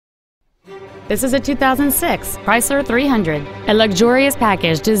This is a 2006 Chrysler 300, a luxurious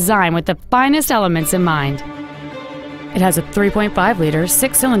package designed with the finest elements in mind. It has a 3.5-liter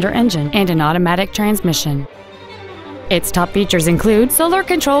six-cylinder engine and an automatic transmission. Its top features include solar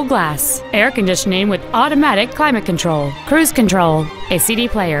control glass, air conditioning with automatic climate control, cruise control, a CD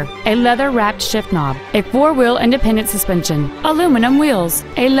player, a leather-wrapped shift knob, a four-wheel independent suspension, aluminum wheels,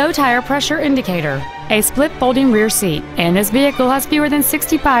 a low tire pressure indicator, a split folding rear seat, and this vehicle has fewer than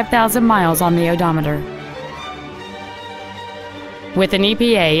 65,000 miles on the odometer. With an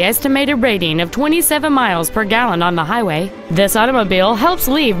EPA estimated rating of 27 miles per gallon on the highway, this automobile helps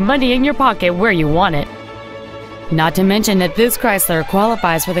leave money in your pocket where you want it. Not to mention that this Chrysler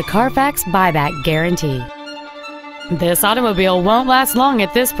qualifies for the Carfax buyback guarantee. This automobile won't last long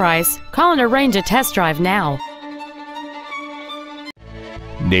at this price. Call and arrange a test drive now.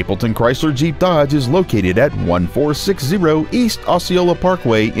 Napleton Chrysler Jeep Dodge is located at 1460 East Osceola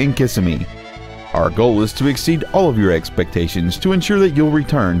Parkway in Kissimmee. Our goal is to exceed all of your expectations to ensure that you'll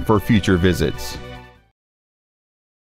return for future visits.